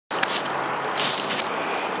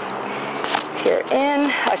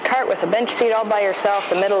In a cart with a bench seat all by yourself,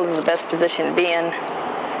 the middle is the best position to be in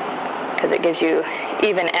because it gives you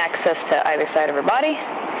even access to either side of your body.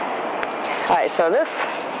 All right, so this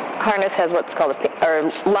harness has what's called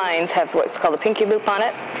lines have what's called a pinky loop on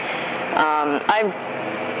it. I've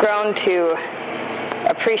grown to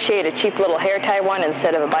appreciate a cheap little hair tie one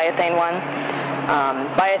instead of a biothane one.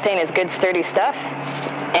 Biothane is good, sturdy stuff,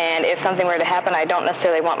 and if something were to happen, I don't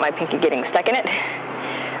necessarily want my pinky getting stuck in it.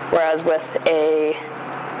 Whereas with a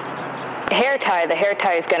hair tie, the hair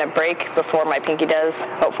tie is going to break before my pinky does,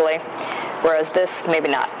 hopefully. Whereas this, maybe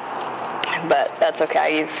not. But that's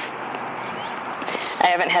okay. I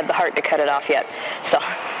haven't had the heart to cut it off yet. So,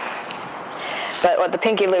 but what the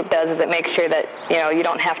pinky loop does is it makes sure that you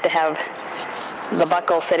don't have to have the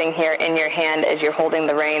buckle sitting here in your hand as you're holding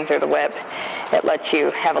the reins or the whip. It lets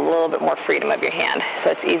you have a little bit more freedom of your hand, so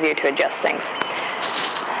it's easier to adjust things.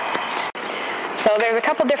 So there's a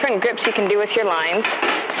couple different grips you can do with your lines.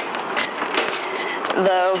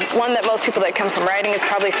 The one that most people that come from riding is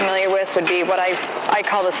probably familiar with would be what I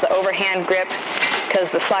call this the overhand grip, because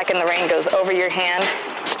the slack in the rein goes over your hand.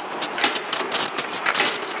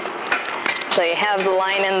 So you have the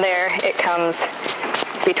line in there. It comes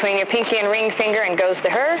between your pinky and ring finger and goes to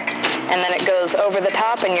her, and then it goes over the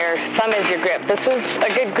top, and your thumb is your grip. This is a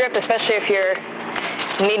good grip, especially if you're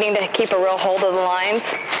needing to keep a real hold of the lines,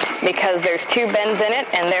 because there's two bends in it,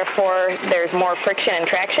 and therefore there's more friction and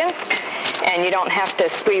traction, and you don't have to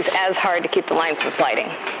squeeze as hard to keep the lines from sliding.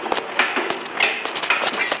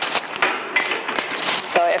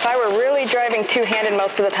 So if I were really driving two-handed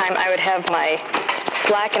most of the time, I would have my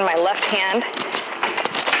slack in my left hand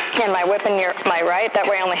and my whip in my right. That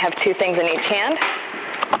way I only have two things in each hand.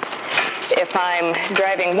 If I'm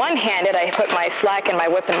driving one-handed, I put my slack and my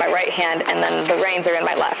whip in my right hand, and then the reins are in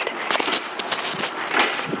my left.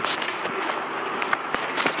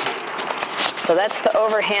 So that's the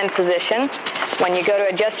overhand position. When you go to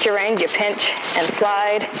adjust your reins, you pinch and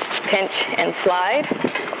slide, pinch and slide.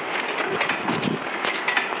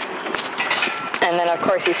 And then, of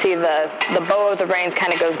course, you see the bow of the reins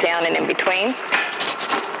kind of goes down and in between.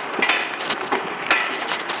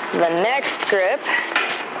 The next grip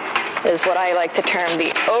is what I like to term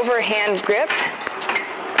the overhand grip,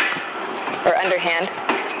 or underhand.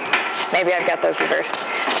 Maybe I've got those reversed.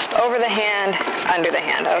 Over the hand, under the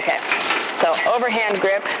hand. Okay. So overhand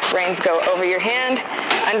grip, reins go over your hand.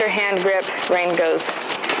 Underhand grip, rein goes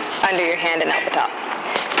under your hand and out the top.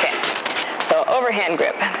 Okay. So overhand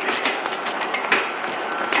grip.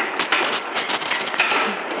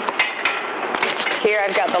 Here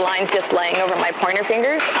I've got the lines just laying over my pointer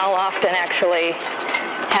fingers. I'll often actually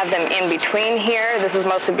have them in between here. This is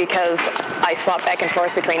mostly because I swap back and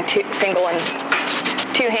forth between single and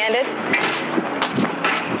two-handed.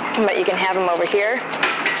 But you can have them over here.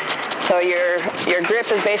 So your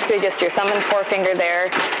grip is basically just your thumb and forefinger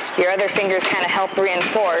there. Your other fingers kind of help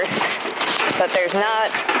reinforce, but there's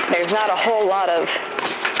not a whole lot of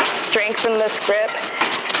strength in this grip.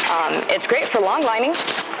 It's great for long lining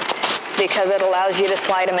because it allows you to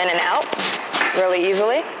slide them in and out really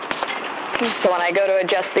easily. So when I go to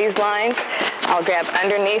adjust these lines, I'll grab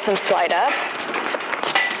underneath and slide up.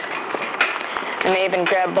 I may even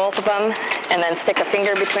grab both of them and then stick a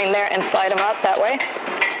finger between there and slide them up that way.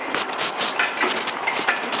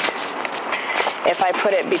 If I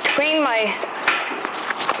put it between my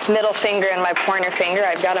middle finger and my pointer finger,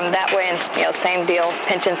 I've got them that way, and same deal,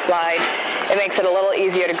 pinch and slide. It makes it a little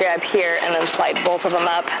easier to grab here and then slide both of them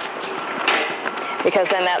up, because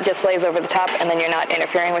then that just lays over the top and then you're not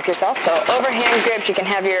interfering with yourself. So overhand grips, you can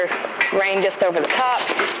have your rein just over the top.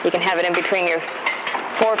 You can have it in between your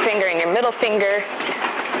forefinger and your middle finger.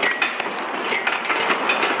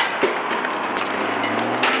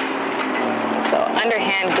 So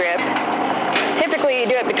underhand grip. Typically you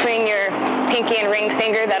do it between your pinky and ring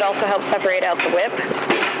finger. That also helps separate out the whip.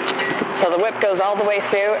 So the whip goes all the way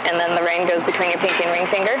through, and then the rein goes between your pinky and ring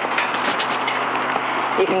finger.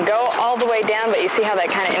 You can go all the way down, but you see how that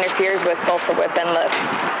kind of interferes with both the whip and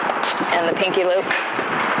the pinky loop.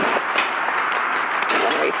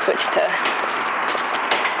 Then we switch to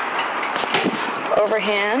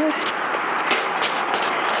overhand.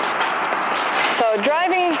 So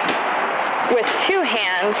driving with two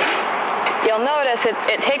hands, you'll notice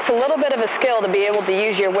it takes a little bit of a skill to be able to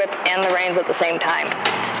use your whip and the reins at the same time.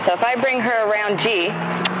 So if I bring her around G,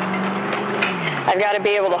 I've got to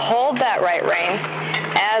be able to hold that right rein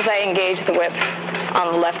as I engage the whip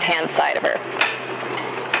on the left-hand side of her.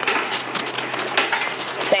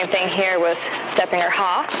 Same thing here with stepping her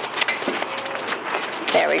ha.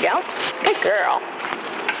 There we go. Good girl.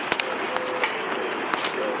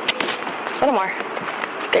 A little more.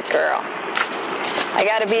 Good girl. I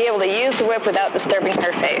got to be able to use the whip without disturbing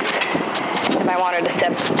her face. If I want her to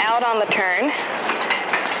step out on the turn,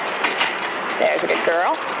 there's a good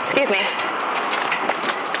girl. Excuse me.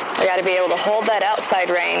 I got to be able to hold that outside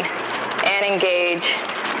rein and engage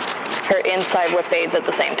her inside whip aids at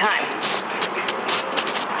the same time.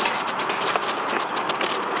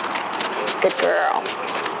 Good girl.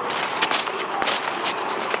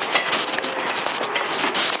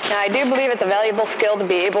 Now, I do believe it's a valuable skill to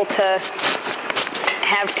be able to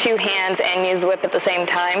have two hands and use the whip at the same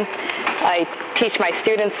time. I teach my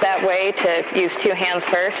students that way, to use two hands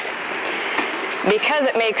first, because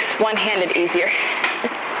it makes one-handed easier.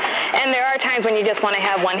 And there are times when you just want to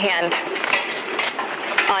have one hand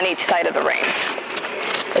on each side of the reins,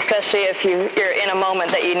 especially if you're in a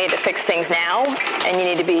moment that you need to fix things now and you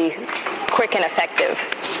need to be quick and effective.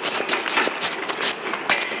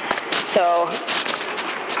 So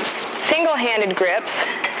single-handed grips,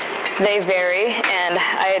 they vary, and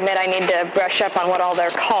I admit I need to brush up on what all they're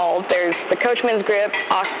called. There's the Coachman's grip,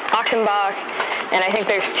 Achenbach, and I think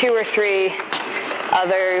there's 2 or 3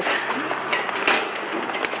 others.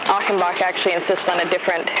 Achenbach actually insists on a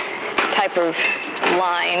different type of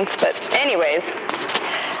lines, but anyways,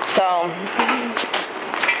 so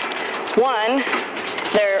one,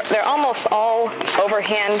 they're almost all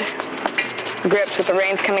overhand grips with the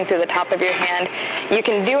reins coming through the top of your hand. You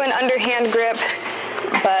can do an underhand grip,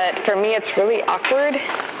 but for me it's really awkward,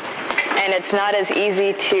 and it's not as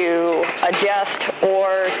easy to adjust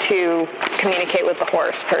or to communicate with the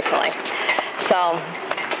horse personally. So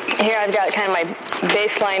here I've got kind of my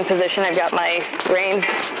baseline position. I've got my reins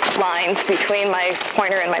lines between my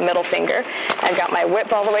pointer and my middle finger. I've got my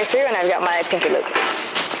whip all the way through, and I've got my pinky loop.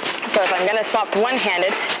 So if I'm going to swap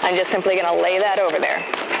one-handed, I'm just simply going to lay that over there.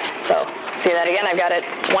 So see that again? I've got it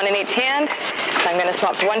one in each hand. If I'm going to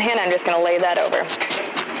swap to one hand, I'm just going to lay that over.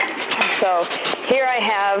 So here I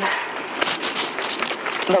have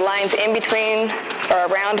the lines in between or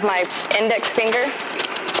around my index finger.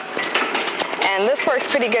 And this works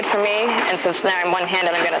pretty good for me, and since now I'm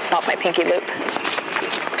one-handed, I'm going to swap my pinky loop.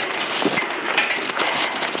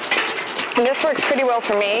 And this works pretty well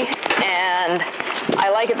for me, and I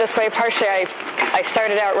like it this way. Partially, I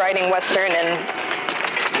started out riding Western, and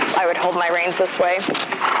I would hold my reins this way,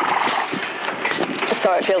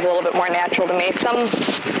 so it feels a little bit more natural to me. Some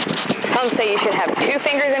say you should have 2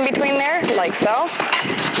 fingers in between there, like so.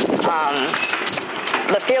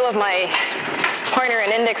 The feel of my pointer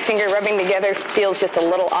and index finger rubbing together feels just a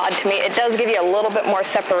little odd to me. It does give you a little bit more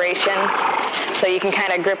separation, so you can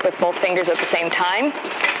kind of grip with both fingers at the same time.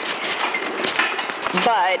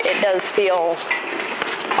 But it does feel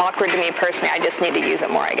awkward to me personally. I just need to use it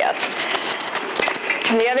more, I guess.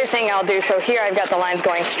 And the other thing I'll do, so here I've got the lines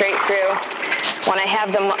going straight through. When I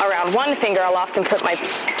have them around one finger, I'll often put my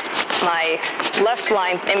left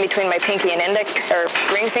line in between my pinky and index or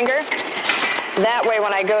ring finger. That way,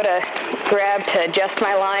 when I go to grab to adjust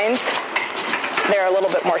my lines, they're a little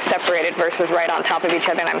bit more separated versus right on top of each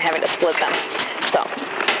other, and I'm having to split them. So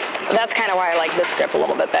that's kind of why I like this grip a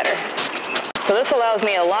little bit better. So this allows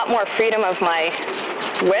me a lot more freedom of my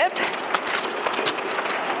whip.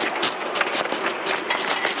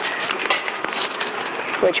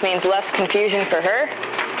 Which means less confusion for her.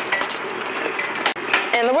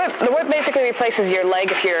 And the whip basically replaces your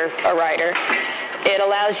leg if you're a rider. It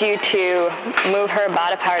allows you to move her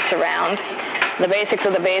body parts around. The basics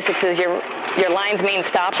of the basics is your lines mean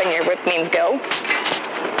stop and your whip means go.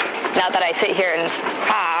 Not that I sit here and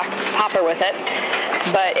pop her with it,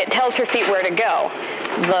 but it tells her feet where to go.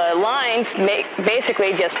 The lines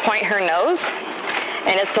basically just point her nose,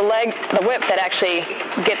 and it's the whip that actually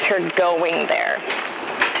gets her going there.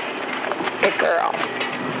 Good girl.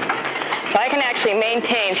 So I can actually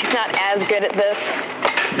maintain, she's not as good at this,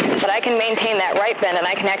 but I can maintain that right bend, and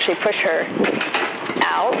I can actually push her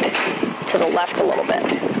out to the left a little bit.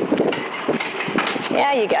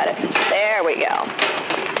 Yeah, you got it. There we go.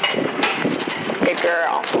 Good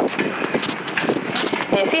girl.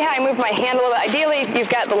 And you see how I move my hand a little bit? Ideally, you've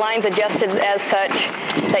got the lines adjusted as such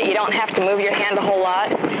that you don't have to move your hand a whole lot.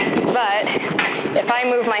 But if I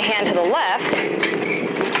move my hand to the left,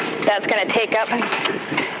 that's going to take up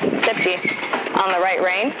Sipsy on the right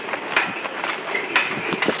rein.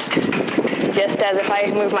 Just as if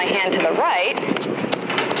I move my hand to the right,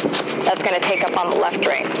 that's going to take up on the left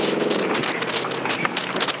rein.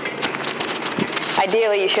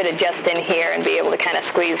 Ideally, you should adjust in here and be able to kind of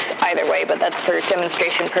squeeze either way, but that's for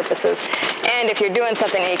demonstration purposes. And if you're doing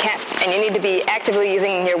something and you need to be actively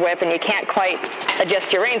using your whip and you can't quite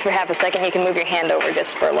adjust your reins for half a second, you can move your hand over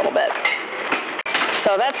just for a little bit.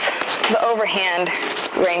 So that's the overhand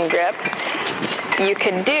rein grip. You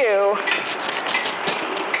could do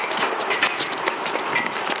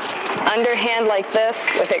underhand like this,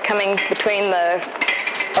 with it coming between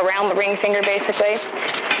around the ring finger basically.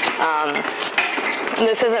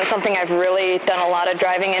 This isn't something I've really done a lot of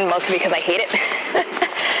driving in, mostly because I hate it.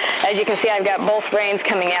 As you can see, I've got both reins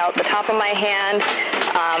coming out the top of my hand.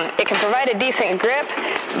 It can provide a decent grip,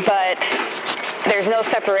 but there's no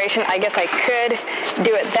separation. I guess I could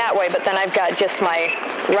do it that way, but then I've got just my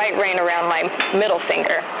right rein around my middle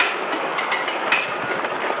finger.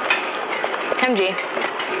 Come, G.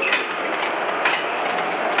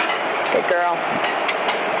 Good girl.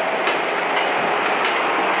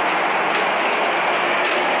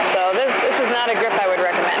 So this is not a grip I would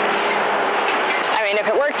recommend. I mean, if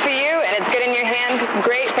it works for you and it's good in your hand,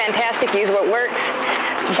 great, fantastic, use what works.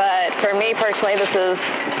 But for me personally, this is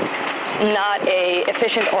not a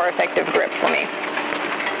efficient or effective grip for me.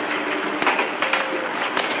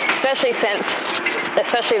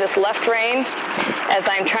 Especially this left rein, as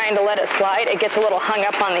I'm trying to let it slide, it gets a little hung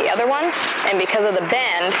up on the other one, and because of the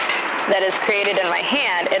bend that is created in my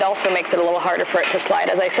hand, it also makes it a little harder for it to slide.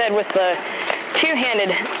 As I said, with the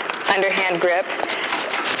two-handed underhand grip,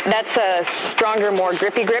 that's a stronger, more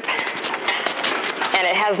grippy grip, and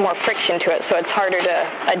it has more friction to it, so it's harder to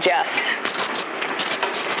adjust.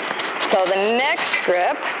 So the next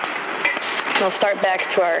grip, we'll start back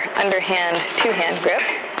to our underhand two-hand grip.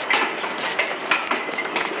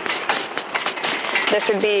 This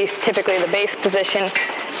would be typically the base position,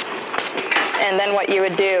 and then what you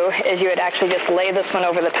would do is you would actually just lay this one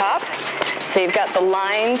over the top. So you've got the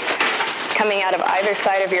lines coming out of either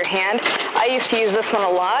side of your hand. I used to use this one a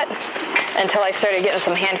lot until I started getting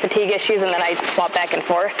some hand fatigue issues, and then I swap back and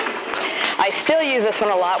forth. I still use this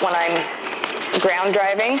one a lot when I'm ground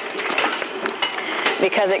driving,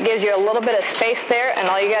 because it gives you a little bit of space there, and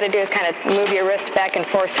all you got to do is kind of move your wrist back and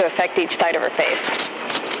forth to affect each side of her face.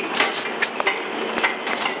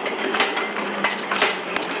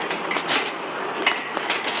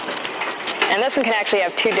 And this one can actually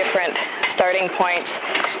have two different starting points.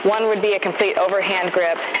 One would be a complete overhand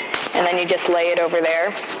grip, and then you just lay it over there.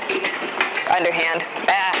 Underhand.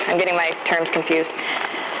 I'm getting my terms confused.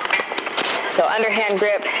 So underhand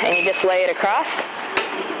grip, and you just lay it across.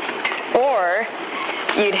 Or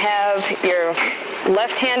you'd have your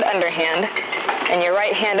left hand underhand and your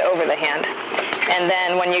right hand over the hand. And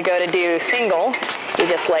then when you go to do single, you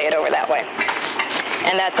just lay it over that way.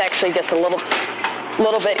 And that's actually just a little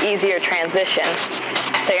bit easier transition,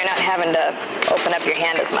 so you're not having to open up your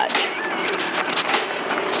hand as much.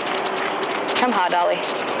 Come ha, Dolly.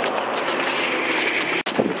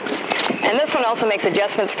 And this one also makes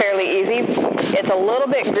adjustments fairly easy. It's a little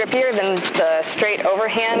bit grippier than the straight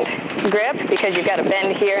overhand grip, because you've got a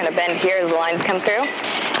bend here and a bend here as the lines come through.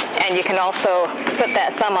 And you can also put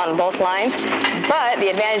that thumb on both lines. But the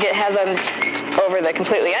advantage it has over the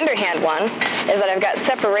completely underhand one is that I've got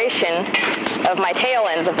separation of my tail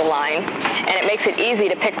ends of the line, and it makes it easy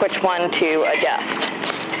to pick which one to adjust.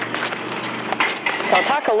 So I'll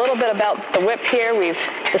talk a little bit about the whip here. We've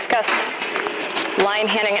discussed line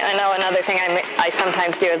handing. I know another thing I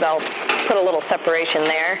sometimes do is I'll put a little separation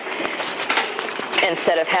there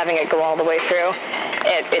instead of having it go all the way through.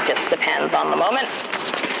 It just depends on the moment.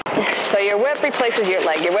 So your whip replaces your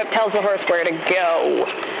leg. Your whip tells the horse where to go.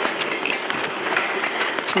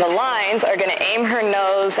 The lines are going to aim her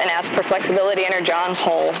nose and ask for flexibility in her jaw and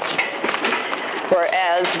pull,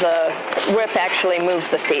 whereas the whip actually moves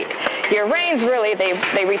the feet. Your reins really, they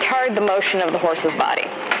retard the motion of the horse's body.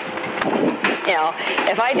 You know,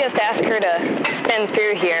 if I just ask her to spin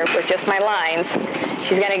through here with just my lines,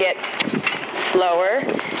 she's going to get slower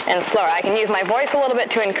and slower. I can use my voice a little bit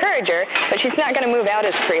to encourage her, but she's not going to move out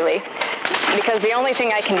as freely, because the only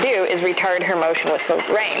thing I can do is retard her motion with the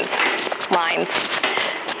reins, lines.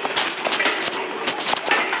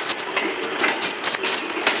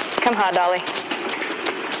 Come ha, Dolly.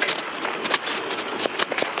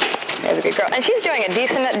 There's a good girl. And she's doing a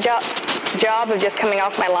decent job of just coming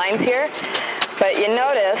off my lines here. But you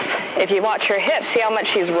notice, if you watch her hips, see how much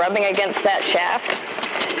she's rubbing against that shaft?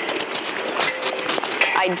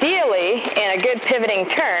 Ideally, in a good pivoting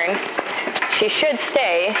turn, she should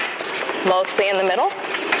stay mostly in the middle.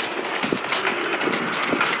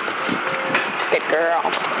 Good girl.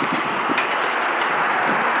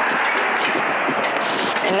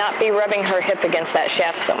 And not be rubbing her hip against that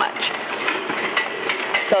shaft so much.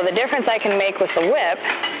 So the difference I can make with the whip,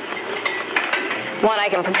 one, I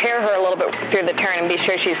can prepare her a little bit through the turn and be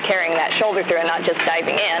sure she's carrying that shoulder through and not just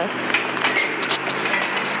diving in.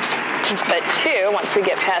 But two, once we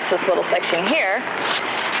get past this little section here,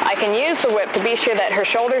 I can use the whip to be sure that her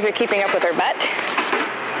shoulders are keeping up with her butt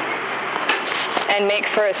and make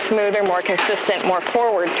for a smoother, more consistent, more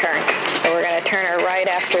forward turn. So we're going to turn her right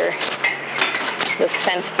after this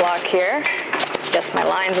fence block here. Adjust my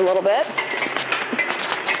lines a little bit.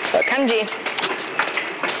 So kanji.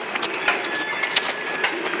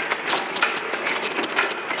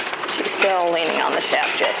 She's still leaning on the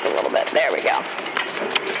shaft just a little bit. There we go.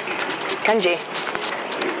 Kanji.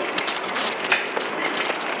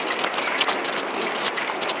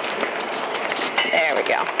 There we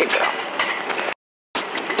go. Good girl.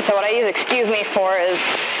 So what I use excuse me for is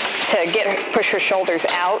to push her shoulders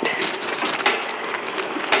out.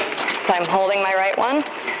 So I'm holding my right one,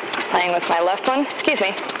 playing with my left one. Excuse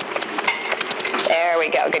me. There we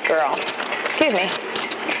go. Good girl. Excuse me.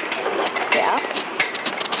 Yeah.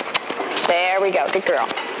 There we go. Good girl.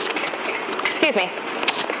 Excuse me.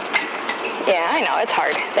 Yeah, I know. It's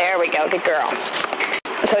hard. There we go. Good girl.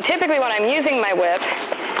 So typically when I'm using my whip,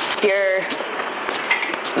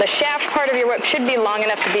 the shaft part of your whip should be long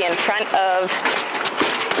enough to be in front of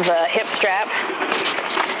the hip strap.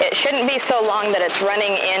 It shouldn't be so long that it's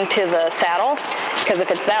running into the saddle, because if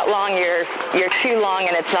it's that long, you're too long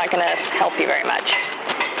and it's not going to help you very much.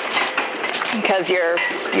 Because your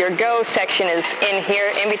go section is in here,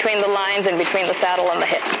 in between the lines and between the saddle and the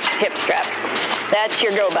hip strap. That's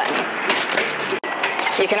your go button.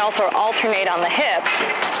 You can also alternate on the hips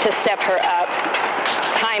to step her up,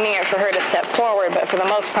 timing it for her to step forward, but for the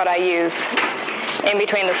most part I use in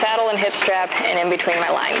between the saddle and hip strap and in between my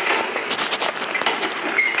lines.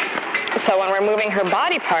 So when we're moving her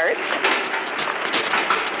body parts,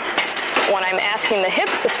 when I'm asking the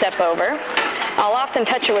hips to step over, I'll often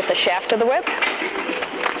touch her with the shaft of the whip.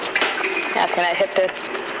 Asking that hip to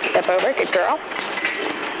step over. Good girl.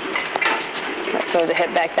 Let's move the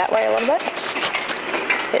hip back that way a little bit.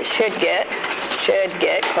 It should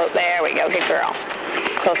get close. There we go. Good girl.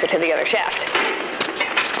 Closer to the other shaft.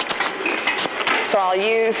 So I'll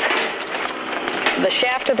use the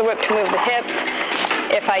shaft of the whip to move the hips.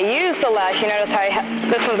 If I use the lash, you notice how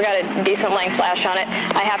this one's got a decent length lash on it.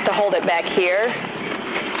 I have to hold it back here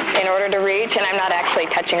in order to reach, and I'm not actually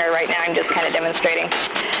touching her right now. I'm just kind of demonstrating.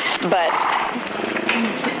 But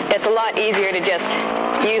it's a lot easier to just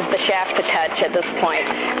use the shaft to touch at this point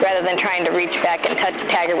rather than trying to reach back and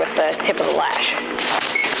tag her with the tip of the lash.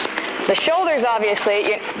 The shoulders, obviously,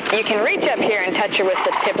 you can reach up here and touch her with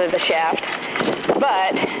the tip of the shaft,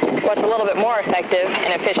 but what's a little bit more effective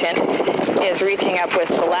and efficient is reaching up with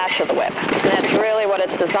the lash of the whip. And that's really what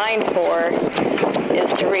it's designed for,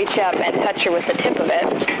 is to reach up and touch her with the tip of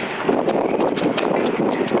it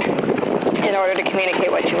in order to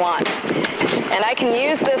communicate what you want. And I can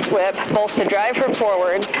use this whip both to drive her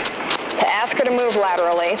forward, to ask her to move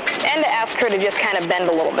laterally, and to ask her to just kind of bend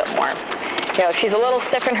a little bit more. You know, if she's a little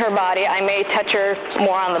stiff in her body, I may touch her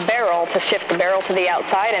more on the barrel to shift the barrel to the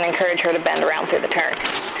outside and encourage her to bend around through the turn.